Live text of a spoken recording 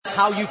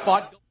how you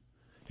fought.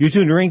 You're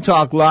tuned to Ring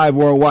Talk Live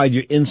Worldwide.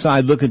 You're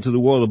inside looking to the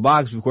world of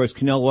boxing. Of course,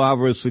 Canelo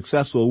Alvarez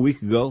successful a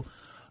week ago.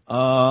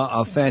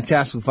 A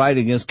fantastic fight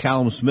against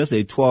Callum Smith,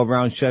 a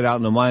 12-round shutout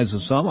in the minds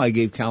of some. I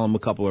gave Callum a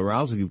couple of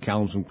rounds. I give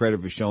Callum some credit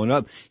for showing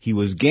up. He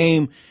was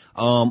game.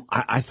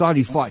 I thought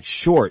he fought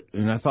short,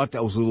 and I thought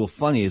that was a little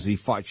funny as he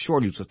fought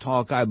short. He was a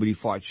tall guy, but he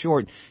fought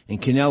short. And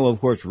Canelo,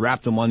 of course,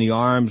 wrapped him on the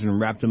arms and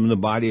wrapped him in the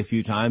body a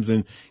few times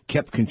and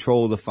kept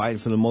control of the fight.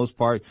 For the most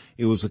part,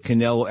 it was a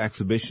Canelo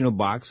exhibition of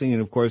boxing.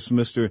 And, of course,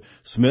 Mr.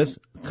 Smith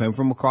came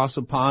from across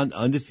the pond,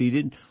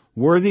 undefeated.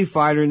 Worthy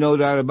fighter, no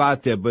doubt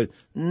about that. But,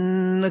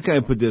 look how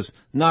I put this,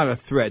 not a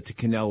threat to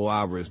Canelo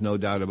Alvarez, no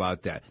doubt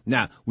about that.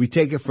 Now, we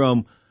take it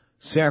from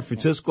San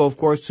Francisco, of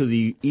course, to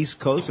the East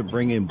Coast and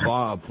bring in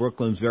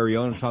Brooklyn's very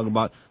own and talk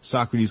about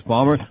Socrates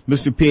Palmer.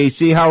 Mr.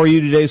 PhD, how are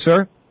you today,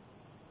 sir?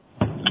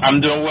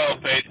 I'm doing well,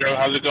 Pedro.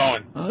 How's it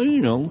going?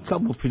 A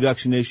couple of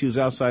production issues.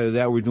 Outside of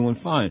that, we're doing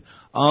fine.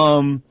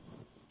 What'd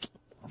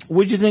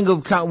you think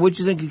of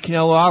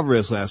Canelo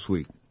Alvarez last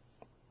week?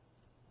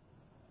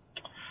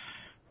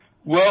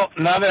 Well,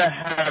 now that I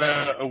had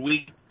a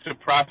week to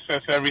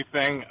process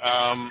everything,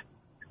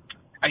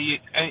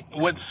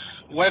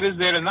 what is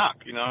there to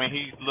knock? He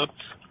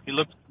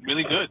looked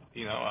really good.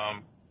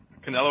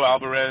 Canelo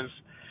Alvarez,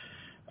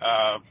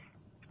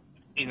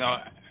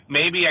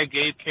 maybe I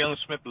gave Callum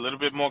Smith a little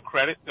bit more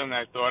credit than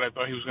I thought. I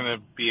thought he was going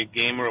to be a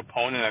gamer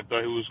opponent. I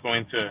thought he was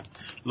going to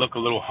look a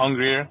little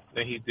hungrier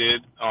than he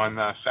did on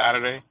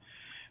Saturday.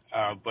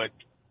 But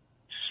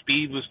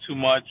speed was too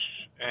much,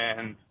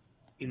 and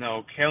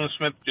Callum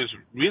Smith just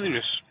really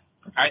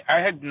I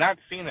had not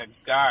seen a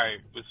guy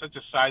with such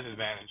a size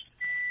advantage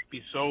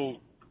be so,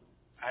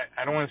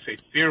 I don't want to say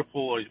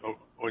fearful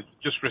or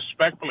just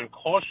respectful and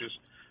cautious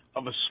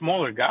of a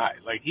smaller guy.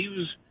 Like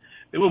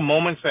there were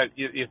moments that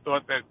you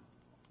thought that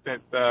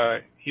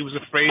he was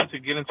afraid to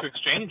get into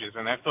exchanges,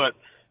 and I thought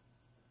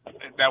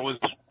that was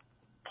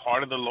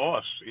part of the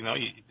loss.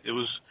 There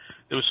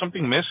was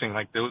something missing.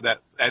 Like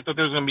I thought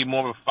there was going to be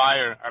more of a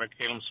fire out of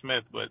Callum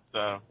Smith, but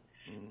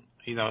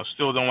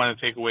still don't want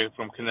to take away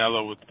from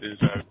Canelo with his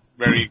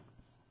very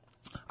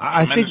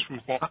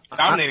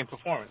dominating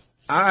performance.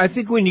 I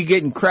think when you're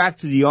getting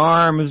cracked to the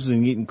arms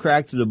and getting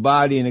cracked to the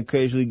body and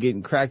occasionally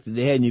getting cracked to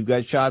the head and you've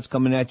got shots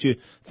coming at you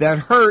that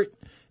hurt,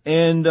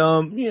 and,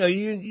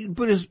 you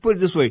put it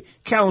this way,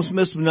 Callum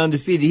Smith's been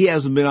undefeated. He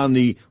hasn't been on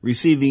the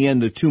receiving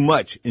end of too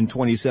much in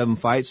 27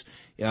 fights.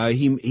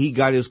 He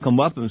got his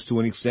comeuppance to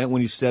an extent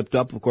when he stepped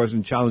up, of course,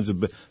 and challenged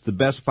the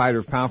best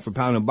fighter pound for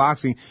pound in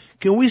boxing.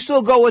 Can we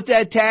still go with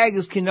that tag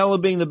as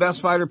Canelo being the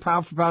best fighter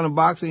pound for pound in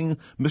boxing,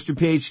 Mr.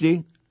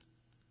 PhD?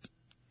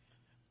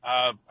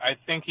 I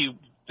think he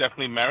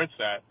definitely merits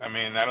that. I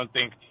mean, I don't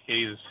think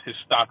his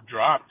stock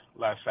dropped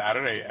last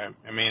Saturday.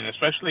 I mean,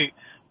 especially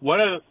what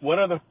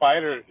other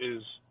fighter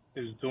is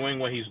doing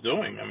what he's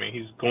doing? I mean,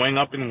 he's going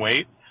up in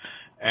weight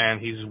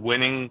and he's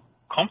winning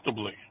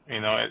comfortably.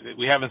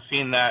 We haven't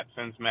seen that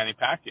since Manny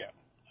Pacquiao,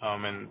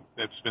 and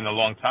it's been a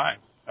long time.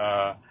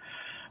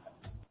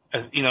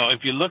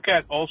 If you look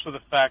at also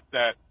the fact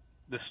that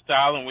the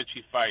style in which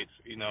he fights,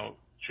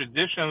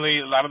 traditionally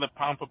a lot of the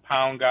pound for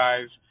pound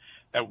guys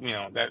that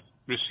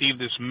receive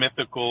this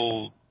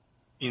mythical,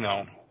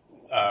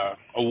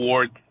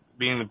 award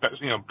being the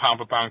best, pound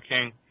for pound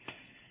king,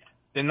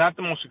 they're not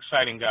the most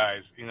exciting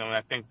guys. And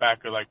I think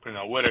back to like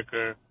Pernell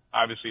Whitaker,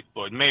 obviously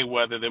Floyd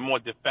Mayweather, they're more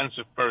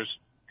defensive first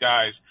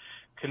guys.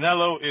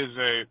 Canelo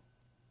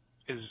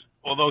is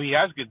although he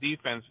has good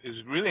defense, is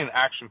really an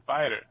action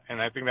fighter,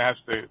 and I think that has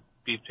to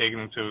be taken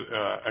into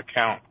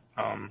account.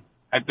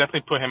 I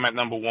definitely put him at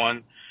number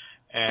one,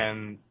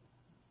 and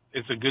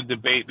it's a good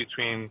debate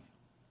between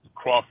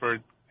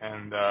Crawford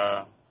and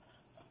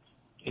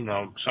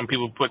some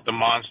people put the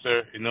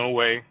monster in no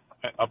way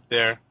up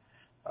there,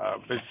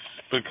 but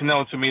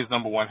Canelo to me is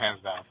number one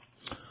hands down.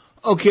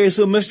 Okay,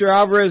 so Mr.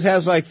 Alvarez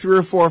has like 3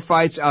 or 4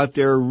 fights out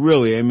there,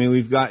 really. I mean,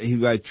 you've got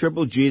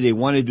Triple G. They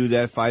want to do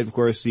that fight. Of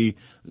course, the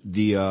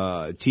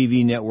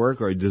TV network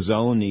or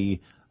DAZN, the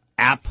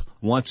app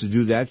wants to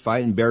do that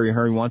fight, and Barry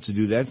Hearn wants to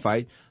do that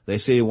fight. They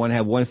say they want to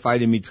have one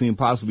fight in between,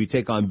 possibly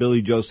take on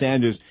Billy Joe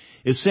Sanders.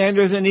 Is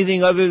Sanders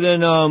anything other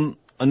than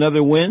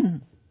another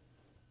win?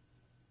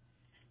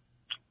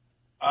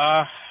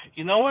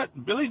 You know what?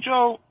 Billy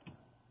Joe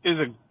is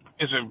a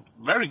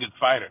very good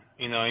fighter.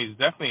 He's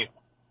definitely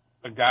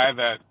a guy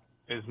that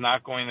is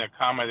not going to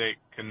accommodate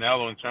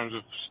Canelo in terms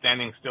of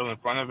standing still in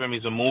front of him.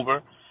 He's a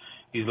mover.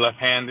 He's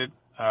left-handed.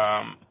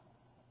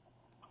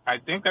 I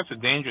think that's a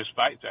dangerous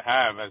fight to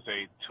have as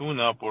a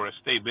tune-up or a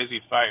stay-busy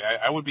fight.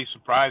 I would be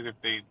surprised if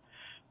they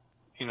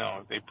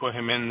put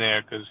him in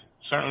there, because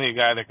certainly a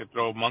guy that could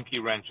throw a monkey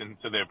wrench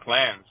into their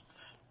plans.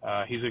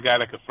 He's a guy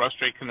that could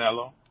frustrate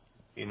Canelo.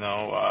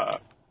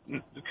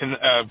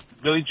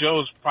 Billy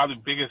Joe's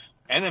probably biggest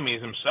enemy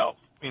is himself.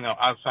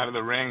 Outside of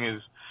the ring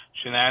is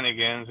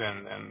shenanigans,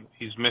 and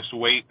he's missed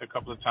weight a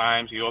couple of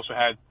times. He also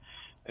had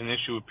an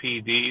issue with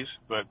PEDs,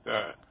 but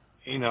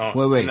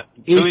wait.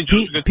 Billy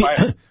Joe's a good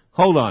fighter.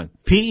 Hold on.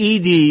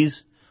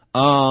 PEDs,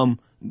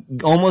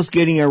 almost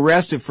getting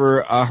arrested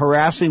for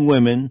harassing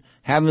women,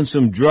 having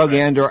some drug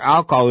and or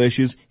alcohol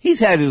issues. He's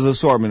had his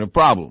assortment of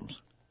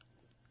problems.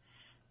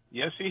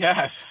 Yes, he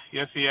has.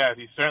 Yes, he has.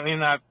 He's certainly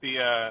not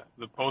the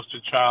poster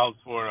child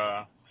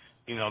for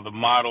the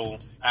model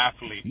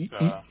athlete. He's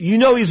a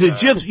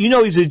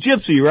gypsy. He's a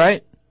gypsy,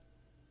 right?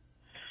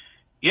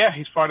 Yeah,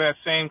 he's part of that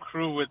same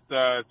crew with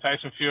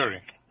Tyson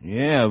Fury.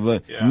 Yeah,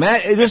 but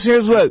Matt,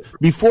 here's what.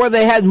 Before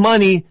they had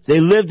money, they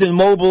lived in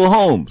mobile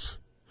homes.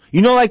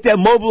 You know, like that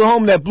mobile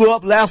home that blew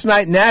up last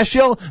night in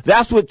Nashville?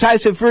 That's what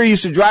Tyson Fury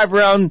used to drive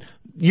around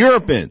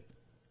Europe in.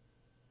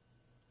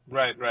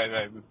 Right.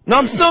 No,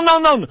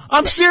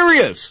 I'm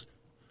serious.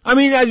 I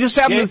mean, I just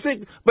happen to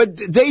think, but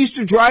they used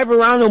to drive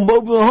around in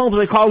mobile homes.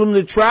 They called them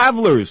the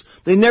travelers.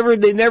 They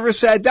never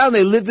sat down.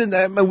 They lived in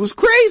that. It was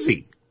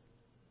crazy.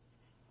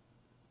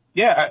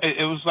 Yeah,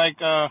 it was like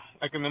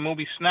in the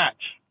movie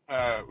Snatch,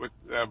 with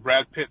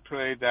Brad Pitt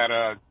played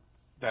that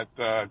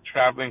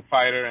traveling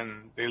fighter,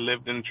 and they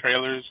lived in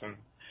trailers. And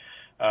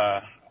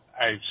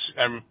I've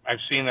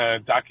seen a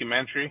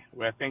documentary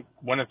where I think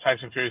one of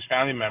Tyson Fury's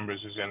family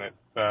members is in it.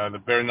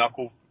 The bare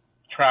knuckle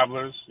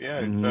travelers.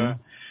 Yeah,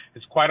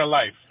 it's quite a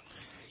life.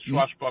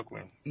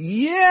 Swashbuckling.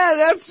 Yeah,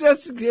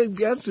 that's good.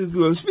 That's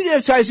good. Speaking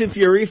of Tyson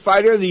Fury,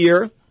 Fighter of the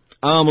Year,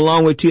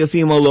 along with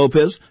Teofimo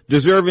Lopez,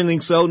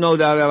 deservingly so, no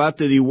doubt about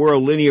it, the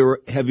world linear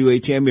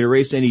heavyweight champion.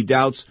 Erased any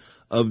doubts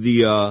of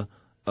the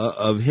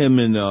of him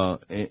and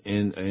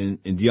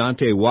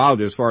Deontay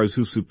Wilder as far as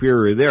who's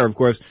superior there. Of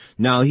course,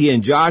 now he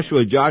and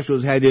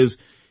Joshua's had his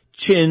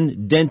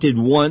chin dented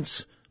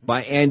once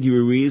by Anti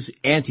Ruiz,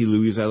 I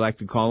like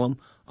to call him.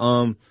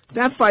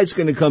 That fight's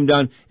going to come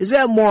down. Is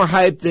that more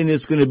hype than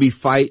it's going to be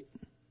fight?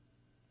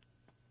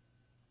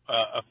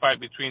 A fight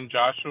between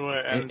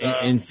Joshua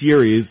and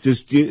Fury.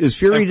 Is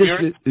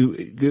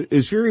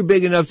Fury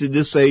big enough to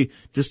just say,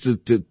 just to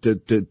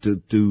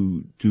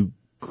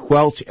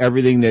quelch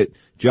everything that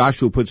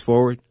Joshua puts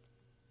forward?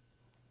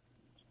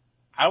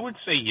 I would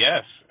say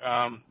yes.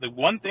 The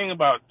one thing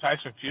about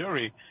Tyson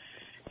Fury,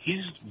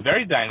 he's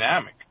very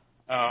dynamic.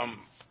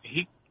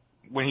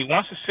 When he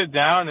wants to sit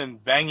down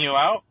and bang you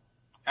out,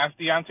 ask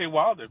Deontay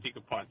Wilder if he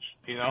could punch,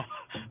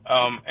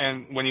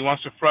 and when he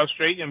wants to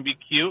frustrate you and be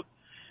cute,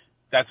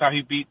 that's how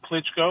he beat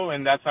Klitschko,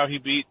 and that's how he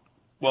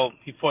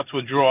fought to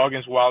a draw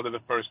against Wilder the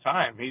first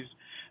time. He's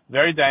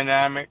very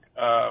dynamic.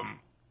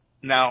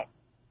 Now,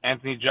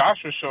 Anthony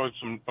Joshua showed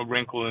a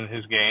wrinkle in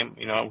his game,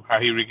 how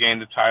he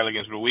regained the title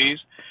against Ruiz.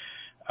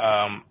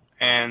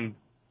 And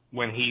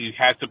when he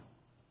had to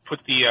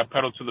put the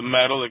pedal to the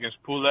metal against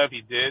Pulev,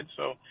 he did.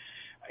 So,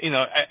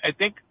 I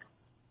think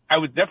I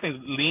would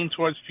definitely lean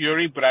towards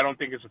Fury, but I don't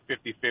think it's a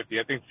 50-50.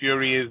 I think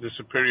Fury is the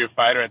superior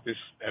fighter at this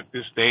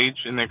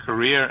stage in their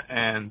career,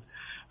 and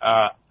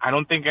I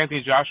don't think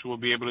Anthony Joshua will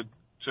be able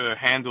to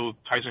handle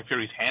Tyson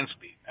Fury's hand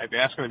speed. I think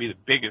that's going to be the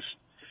biggest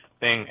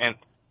thing, and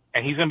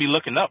he's going to be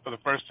looking up for the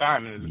first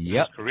time in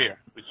his career,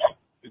 which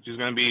is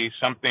going to be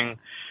something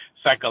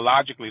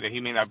psychologically that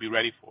he may not be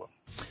ready for.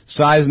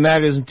 Size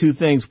matters in two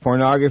things,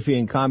 pornography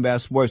and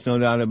combat sports, no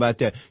doubt about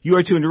that. You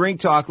are tuned to Ring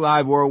Talk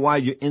Live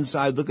Worldwide, your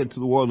inside look into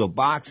the world of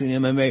boxing,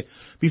 MMA.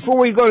 Before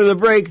we go to the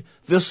break,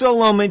 Vasyl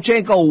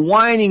Lomachenko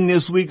whining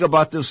this week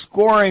about the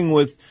scoring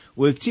with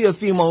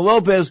Teofimo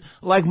Lopez,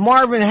 like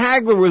Marvin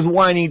Hagler was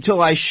whining until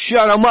I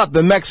shut him up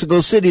in Mexico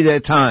City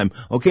that time.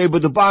 Okay,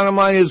 but the bottom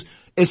line is,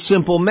 it's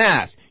simple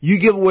math. You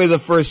give away the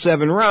first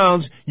 7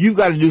 rounds, you've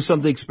got to do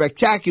something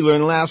spectacular in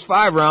the last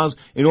 5 rounds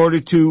in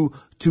order to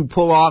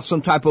pull off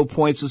some type of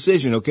points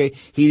decision, okay?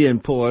 He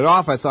didn't pull it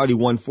off. I thought he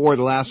won 4 of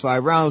the last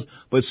 5 rounds,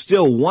 but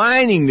still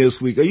whining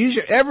this week.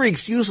 Every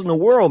excuse in the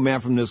world,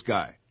 man, from this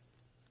guy.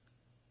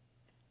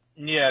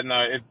 Yeah,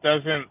 no,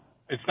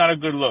 it's not a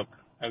good look,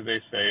 as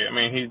they say. I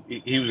mean,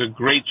 he was a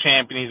great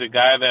champion. He's a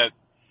guy that,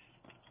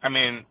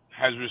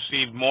 has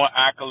received more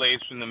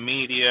accolades from the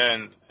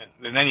media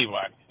than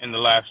anybody in the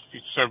last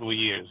several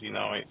years.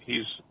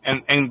 He's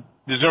and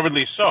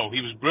deservedly so.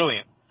 He was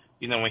brilliant,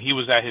 when he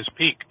was at his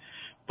peak.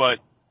 But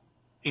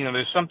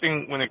there's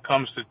something when it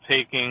comes to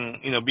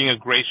taking, being a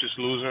gracious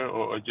loser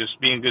or just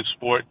being a good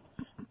sport.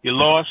 You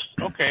lost,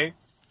 okay,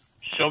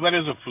 show that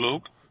as a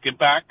fluke. Get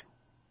back,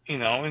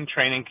 in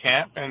training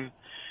camp and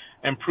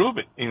prove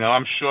it.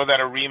 I'm sure that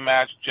a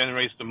rematch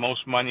generates the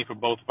most money for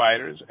both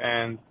fighters,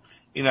 and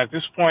at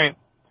this point,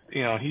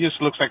 he just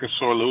looks like a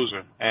sore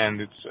loser, and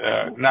it's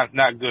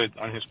not good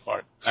on his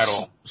part at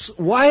all.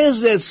 Why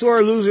is that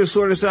sore loser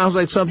sort of sounds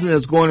like something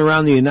that's going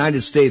around the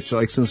United States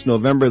like since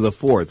November the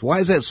 4th? Why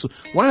is that?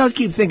 Why do I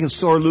keep thinking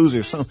sore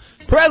loser?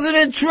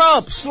 President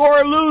Trump,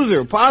 sore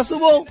loser.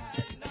 Possible?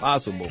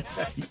 Possible.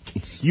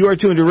 You are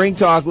tuned to Ring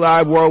Talk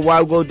Live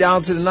Worldwide. We'll go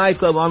down to the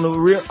nightclub on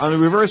the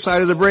reverse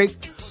side of the break.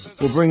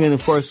 We'll bring in,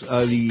 of course,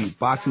 the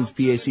boxing's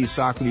PhD,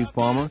 Socrates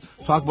Palmer.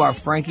 Talk about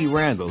Frankie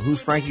Randall. Who's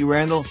Frankie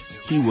Randall?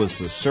 He was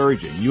the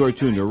surgeon. You are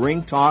tuned to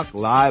Ring Talk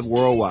Live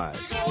Worldwide.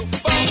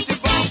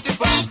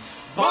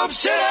 Bump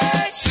City,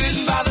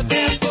 sitting by the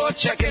dance floor,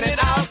 checking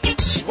it out.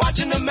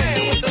 Watching the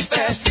man with the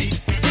fast feet.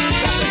 Got the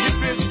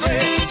hippest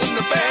dreads and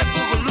the bad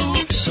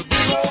boogaloo. The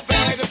big old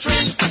bag of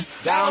tricks.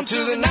 Down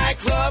to the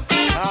nightclub.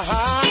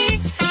 ha. You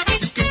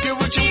can get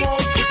what you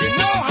want if you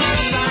know how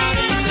to lie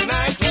to the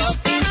nightclub.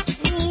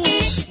 Ooh,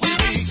 we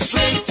be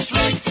slick,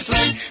 slick,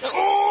 slick. And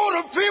ooh,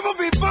 the people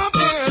be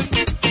bumping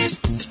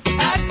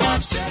at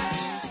Bob's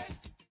Shack.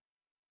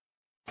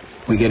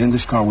 We get in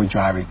this car, we're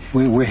driving.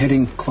 We're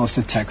heading close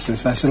to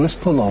Texas. I said, let's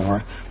pull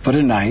over for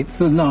the night. He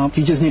goes, no,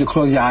 you just need to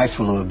close your eyes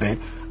for a little bit.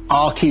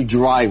 I'll keep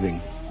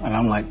driving. And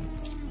I'm like,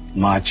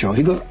 macho.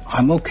 He goes,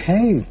 I'm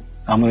okay.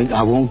 I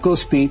won't go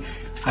speed.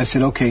 I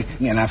said, okay.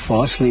 And I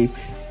fall asleep.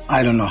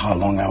 I don't know how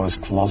long I was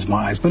closed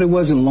my eyes, but it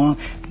wasn't long.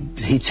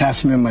 He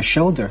taps me on my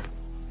shoulder.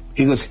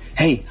 He goes,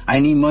 hey, I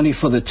need money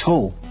for the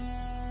toll.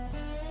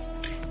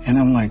 And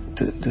I'm like,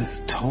 the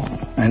toll?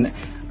 And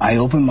I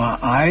open my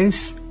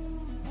eyes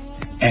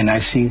and I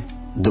see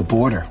the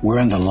border. We're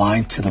on the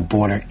line to the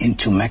border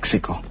into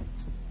Mexico.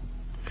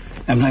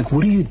 I'm like,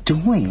 what are you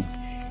doing?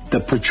 The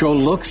patrol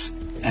looks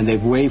and they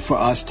wait for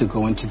us to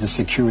go into the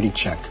security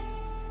check.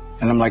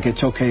 And I'm like,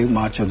 it's okay,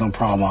 macho, no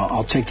problem.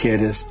 I'll take care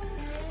of this.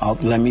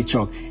 Let me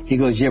choke. He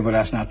goes, yeah, but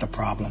that's not the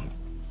problem.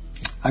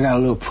 I got a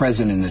little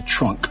present in the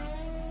trunk.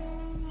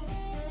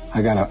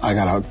 I got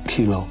a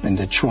kilo in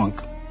the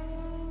trunk.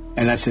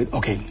 And I said,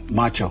 okay,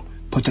 macho,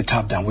 put the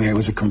top down. It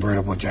was a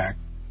convertible, Jack.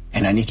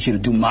 And I need you to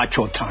do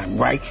macho time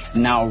right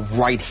now,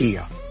 right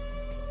here.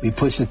 He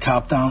puts the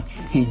top down.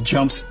 He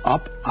jumps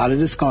up out of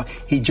this car.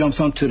 He jumps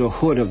onto the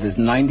hood of this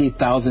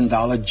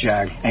 $90,000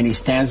 Jag. And he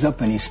stands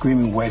up and he's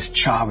screaming, where's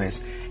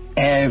Chavez?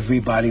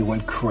 Everybody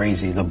went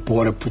crazy. The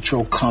Border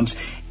Patrol comes.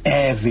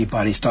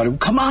 Everybody started,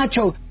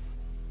 Camacho!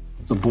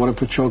 The Border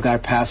Patrol guy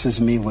passes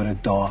me with a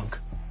dog.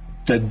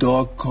 The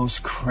dog goes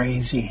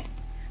crazy.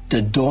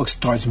 The dog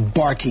starts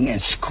barking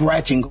and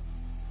scratching.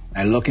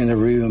 I look in the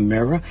rearview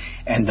mirror,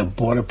 and the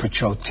Border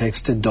Patrol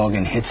takes the dog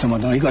and hits him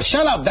on the nose. He goes,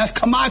 shut up, that's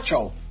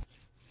Camacho.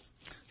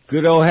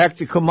 Good old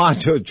Hector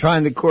Camacho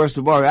trying to cross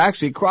the border,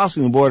 actually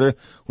crossing the border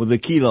with a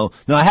kilo.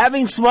 Now,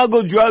 having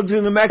smuggled drugs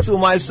into Mexico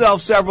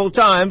myself several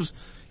times,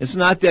 it's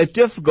not that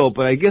difficult,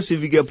 but I guess if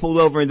you get pulled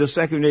over into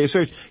secondary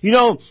search. You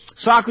know,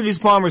 Socrates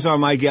Palmer's are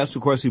my guest,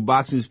 of course, he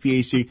boxing his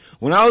PhD.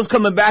 When I was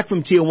coming back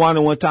from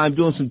Tijuana one time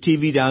doing some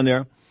TV down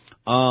there,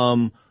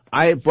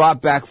 I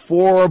brought back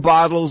 4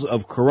 bottles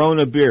of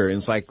Corona beer.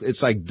 And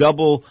it's like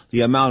double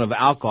the amount of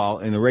alcohol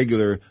in a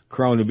regular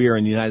Corona beer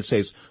in the United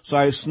States. So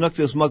I snuck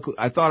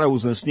I thought I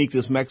was going to sneak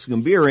this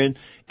Mexican beer in,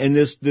 and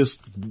this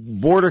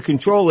border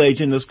control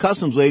agent, this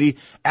customs lady,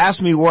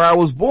 asked me where I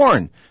was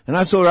born. And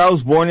I told her I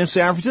was born in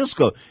San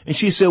Francisco. And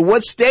she said,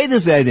 what state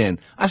is that in?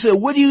 I said,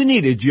 what do you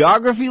need, a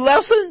geography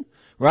lesson?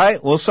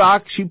 Right? Well,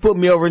 she put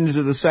me over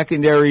into the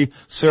secondary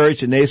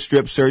search, and they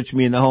strip searched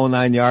me in the whole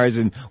 9 yards,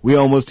 and we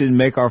almost didn't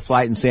make our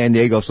flight in San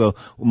Diego. So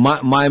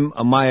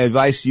my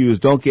advice to you is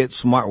don't get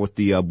smart with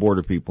the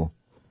border people.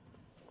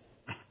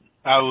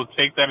 I will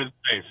take that as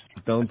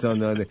base. Don't tell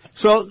nothing.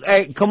 So,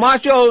 hey,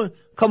 Camacho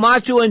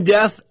in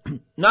death,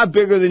 not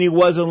bigger than he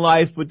was in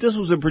life, but this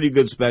was a pretty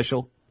good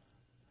special.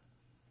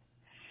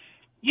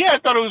 Yeah, I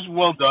thought it was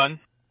well done.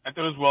 I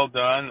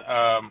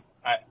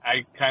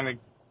kind of,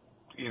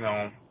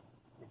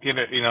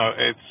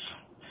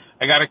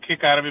 I got a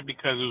kick out of it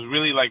because it was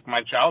really like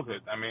my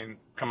childhood. I mean,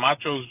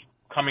 Camacho's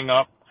coming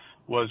up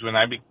was when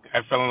I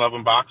fell in love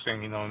in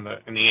boxing, in the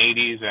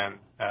 80s, and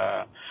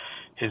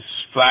his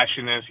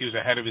flashiness, he was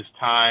ahead of his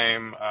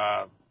time.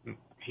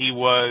 He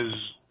was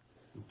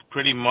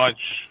pretty much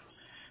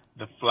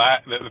the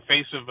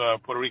face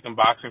of Puerto Rican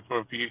boxing for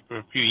a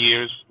few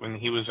years when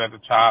he was at the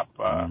top.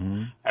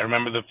 I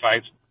remember the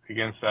fights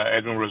against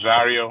Edwin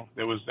Rosario.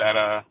 There was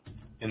that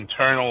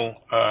internal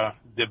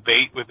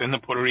debate within the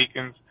Puerto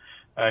Ricans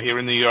here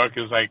in New York.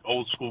 It was like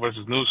old school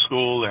versus new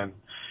school, and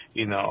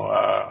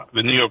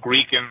the New York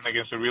Rican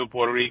against the real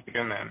Puerto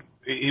Rican, and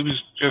he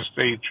was just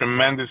a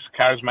tremendous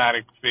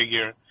charismatic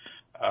figure.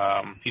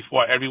 He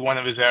fought every one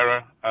of his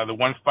era. The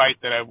one fight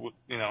that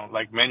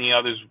like many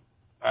others,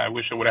 I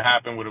wish it would have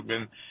happened would have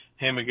been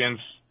him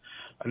against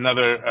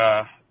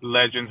another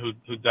legend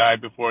who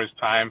died before his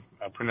time,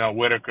 Pernell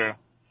Whitaker.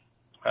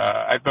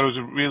 I thought it was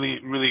a really,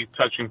 really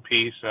touching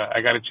piece.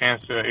 I got a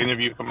chance to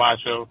interview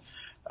Camacho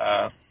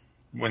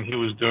when he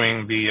was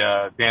doing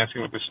the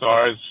Dancing with the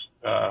Stars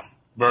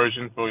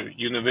version for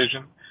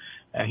Univision,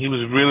 and he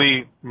was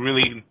really,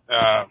 really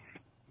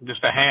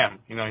just a ham.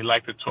 He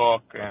liked to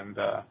talk, and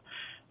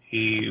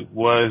he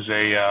was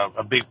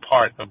a big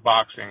part of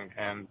boxing,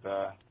 and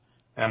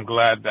I'm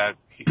glad that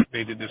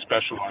they did this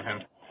special on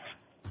him.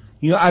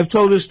 I've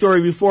told this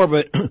story before,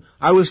 but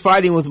I was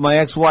fighting with my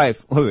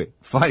ex-wife.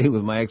 Fighting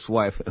with my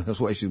ex-wife. That's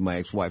why she's my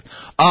ex-wife.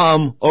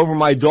 Over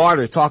my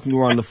daughter, talking to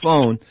her on the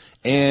phone.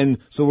 And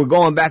so we're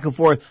going back and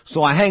forth.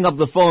 So I hang up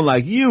the phone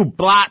like, you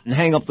blot, and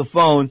hang up the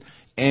phone.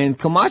 And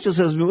Camacho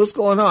says to me, what's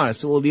going on? I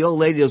said, well, the old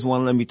lady doesn't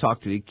want to let me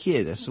talk to the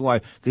kid. I said,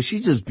 why? Because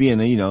she's just being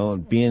the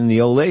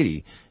old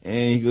lady.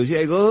 And he goes, yeah.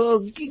 I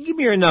go, give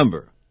me her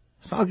number.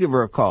 So I'll give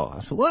her a call.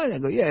 I said, what? I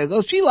go, yeah. I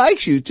go, she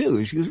likes you too.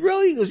 And she goes,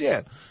 really? He goes,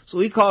 yeah. So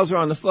he calls her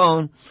on the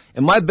phone,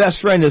 and my best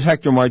friend is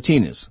Hector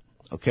Martinez.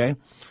 Okay?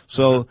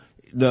 So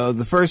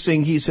the first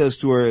thing he says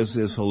to her is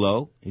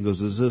hello. He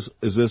goes, is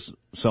this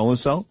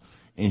so-and-so?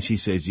 And she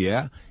says,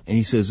 yeah. And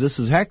he says, this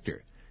is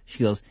Hector. She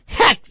goes,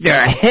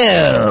 Hector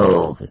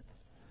who?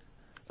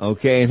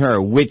 Okay, in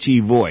her witchy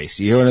voice.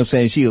 You hear what I'm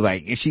saying? She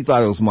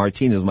thought it was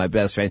Martinez, my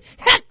best friend.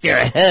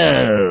 Hector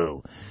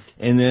who?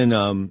 And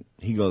then,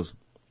 he goes,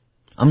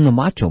 I'm the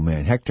Macho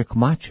Man, Hector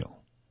Camacho.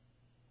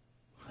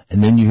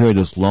 And then you hear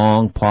this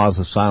long pause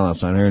of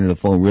silence on her end of the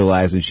phone,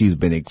 realizing she's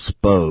been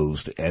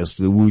exposed as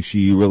to who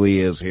she really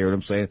is. Hear what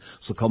I'm saying?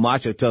 So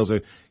Camacho tells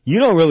her, you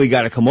don't really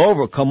got to come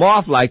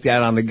off like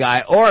that on the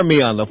guy or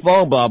me on the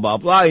phone, blah, blah,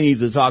 blah. He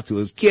needs to talk to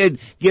his kid,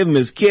 give him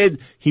his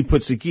kid. He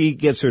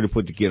gets her to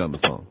put the kid on the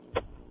phone.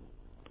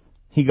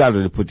 He got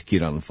her to put the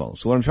kid on the phone.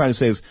 So what I'm trying to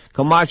say is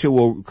Camacho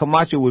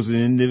was an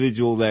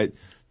individual that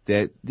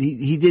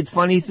he did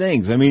funny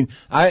things. I mean,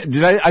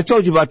 I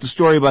told you about the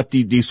story about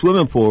the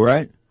swimming pool,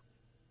 right?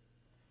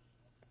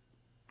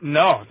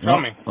 No,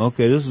 tell me.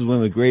 Okay, this is one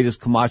of the greatest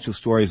Camacho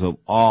stories of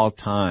all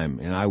time,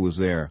 and I was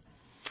there.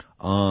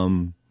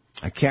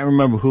 I can't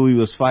remember who he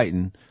was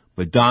fighting,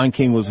 but Don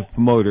King was a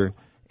promoter,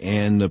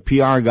 and the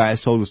PR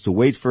guys told us to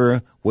wait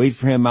for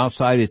him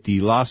outside at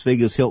the Las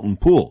Vegas Hilton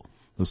pool,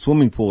 the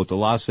swimming pool at the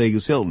Las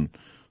Vegas Hilton.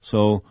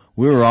 So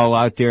we were all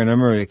out there, and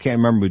I can't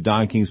remember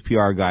Don King's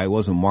PR guy. It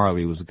wasn't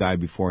Marley, it was the guy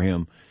before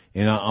him.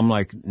 And I'm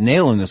like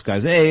nailing this guy.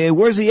 Hey,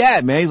 where's he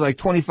at, man? He's like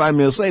 25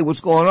 minutes late. What's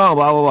going on?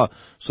 Blah, blah, blah.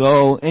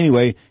 So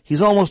anyway,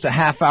 he's almost a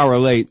half hour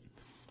late.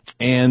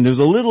 And there's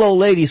a little old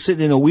lady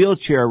sitting in a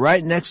wheelchair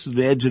right next to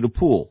the edge of the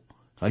pool.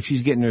 Like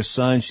she's getting her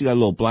son. She got a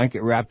little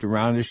blanket wrapped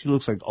around her. She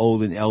looks like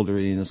old and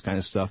elderly and this kind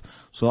of stuff.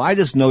 So I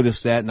just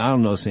noticed that, and I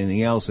don't notice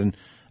anything else. And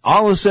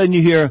all of a sudden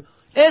you hear,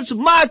 it's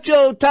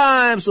Macho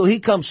time! So he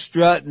comes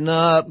strutting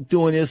up,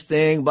 doing his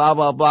thing, blah,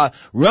 blah, blah,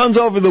 runs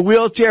over the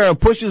wheelchair and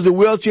pushes the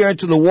wheelchair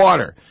into the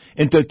water.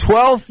 Into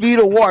 12 feet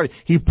of water.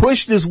 He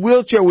pushed this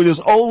wheelchair with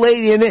his old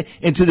lady in it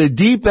into the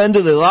deep end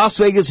of the Las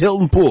Vegas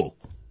Hilton pool.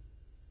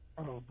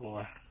 Oh,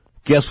 boy.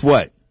 Guess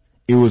what?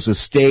 It was a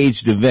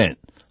staged event.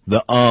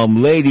 The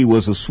lady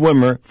was a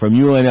swimmer from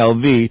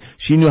UNLV.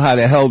 She knew how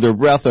to hold her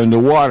breath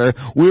underwater.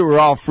 We were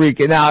all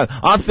freaking out.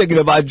 I'm thinking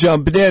about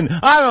jumping in.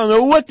 I don't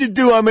know what to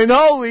do. I mean,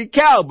 holy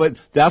cow. But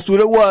that's what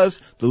it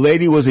was. The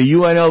lady was a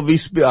UNLV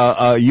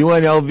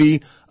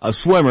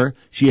swimmer.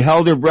 She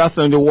held her breath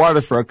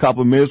underwater for a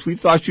couple of minutes. We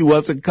thought she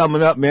wasn't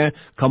coming up, man.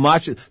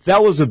 Camacho,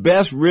 that was the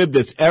best rib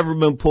that's ever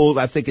been pulled,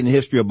 I think, in the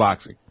history of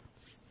boxing.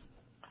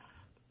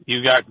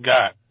 You got.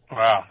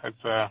 Wow.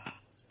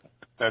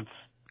 That's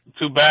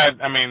too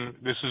bad. I mean,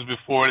 this is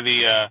before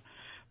the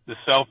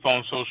cell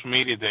phone social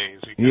media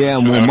days. Yeah,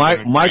 well,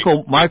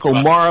 Michael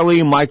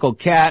Marley, Michael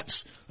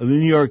Katz of the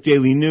New York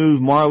Daily News,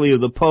 Marley of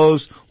the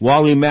Post,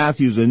 Wally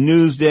Matthews of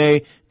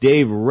Newsday,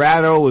 Dave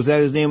Ratto, was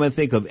that his name, I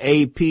think, of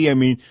AP? I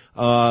mean,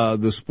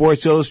 the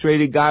Sports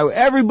Illustrated guy.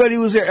 Everybody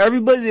was there.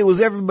 Everybody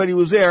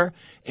was there.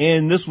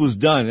 And this was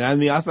done. I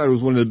mean, I thought it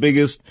was one of the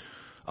biggest,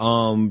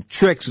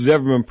 tricks that's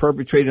ever been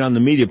perpetrated on the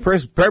media,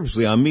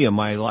 purposely on me in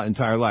my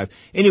entire life.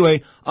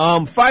 Anyway,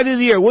 fight of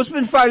the year. What's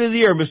been fight of the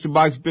year, Mr.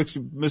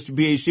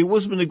 PhD?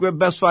 What's been the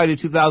best fight of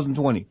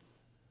 2020?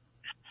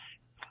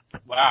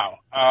 Wow.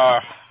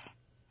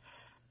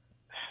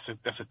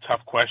 That's a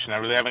tough question. I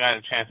really haven't had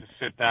a chance to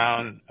sit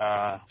down.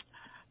 I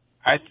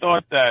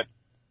thought that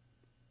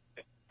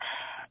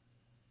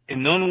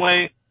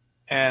Inoue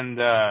and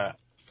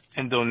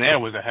Donaire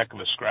was a heck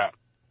of a scrap.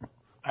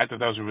 I thought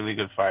that was a really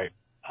good fight.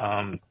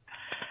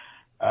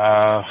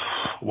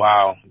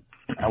 Wow.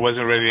 I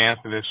wasn't ready to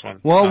answer this one.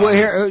 Well,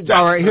 here's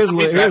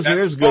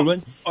a good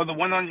one. Oh, the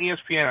one on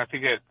ESPN, I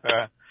think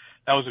that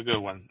was a good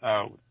one.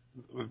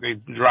 They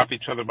dropped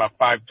each other about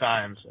 5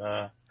 times.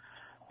 The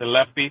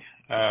lefty.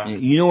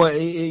 You know what?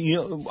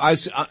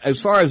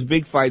 As far as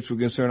big fights were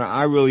concerned,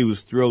 I really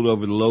was thrilled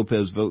over the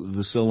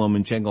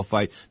Lopez-Vasyl-Lomachenko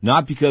fight.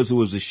 Not because it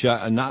was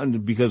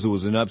not because it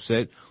was an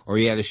upset or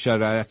he had a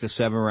shutout after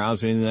 7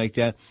 rounds or anything like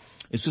that.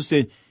 It's just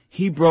that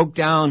he broke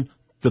down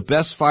the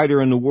best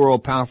fighter in the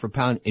world, pound for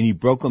pound, and he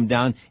broke him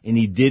down, and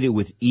he did it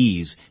with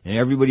ease. And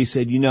everybody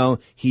said,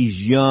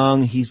 he's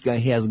young, he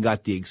hasn't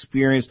got the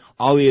experience.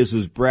 All he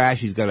is brash.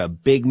 He's got a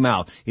big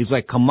mouth. He's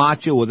like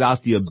Camacho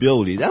without the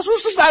ability. That's what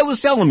some guy was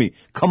telling me.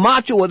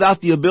 Camacho without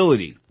the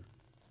ability.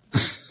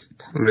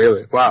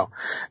 Really? Wow.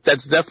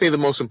 That's definitely the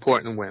most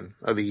important win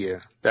of the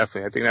year.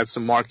 Definitely. I think that's the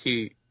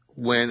marquee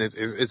win.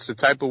 It's the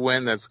type of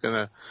win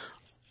that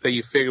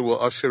you figure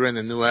will usher in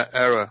a new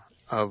era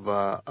of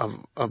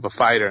a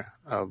fighter,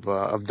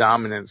 of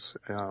dominance,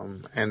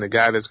 and the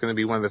guy that's going to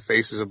be one of the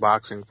faces of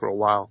boxing for a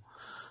while.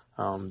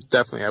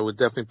 Definitely, I would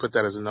definitely put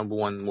that as the number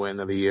one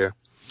win of the year.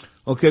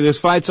 Okay, there's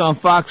fights on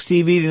Fox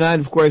TV tonight.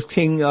 Of course,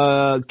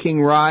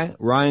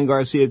 Ryan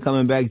Garcia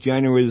coming back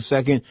January the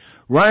 2nd.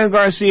 Ryan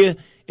Garcia,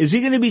 is he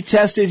going to be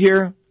tested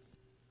here?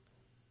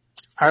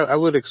 I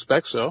would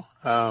expect so.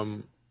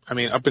 I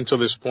mean, up until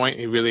this point,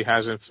 he really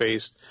hasn't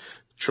faced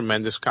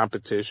tremendous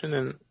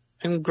competition,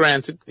 and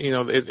granted,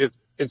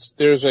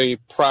 there's a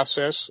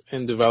process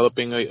in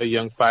developing a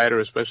young fighter,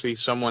 especially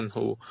someone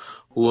who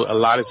a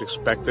lot is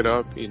expected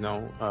of. You're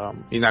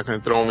not going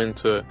to throw him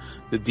into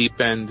the deep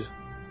end,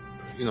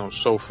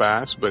 so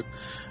fast. But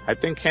I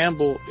think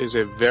Campbell is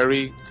a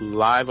very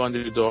live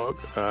underdog.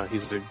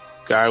 He's a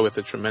guy with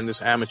a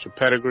tremendous amateur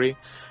pedigree,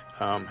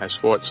 has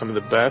fought some of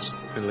the best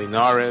in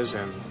Linares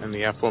and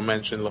the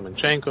aforementioned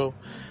Lomachenko.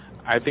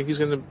 I think he's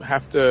going to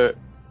have to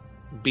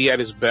be at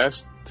his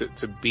best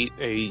to beat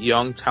a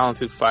young,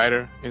 talented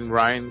fighter in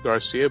Ryan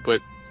Garcia,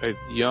 but a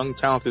young,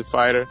 talented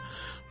fighter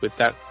with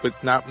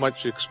not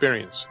much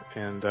experience.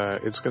 And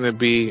it's going to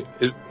be,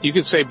 you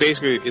could say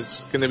basically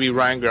it's going to be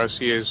Ryan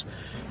Garcia's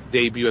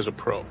debut as a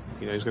pro.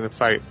 You know, he's going to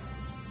fight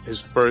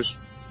his first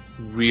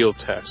real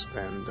test.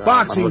 And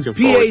Boxing's I'm looking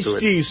forward to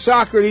it. PhD,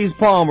 Socrates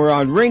Palmer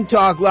on Ring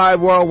Talk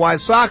Live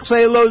Worldwide. Sock,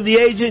 say hello to the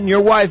agent and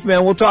your wife,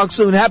 man. We'll talk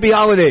soon. Happy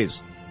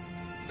holidays.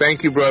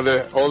 Thank you,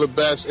 brother. All the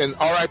best. And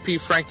R.I.P.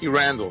 Frankie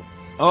Randall.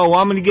 Oh, well,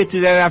 I'm going to get to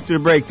that after the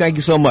break. Thank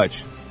you so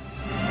much.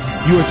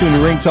 You are tuned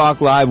to Ring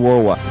Talk Live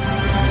Worldwide.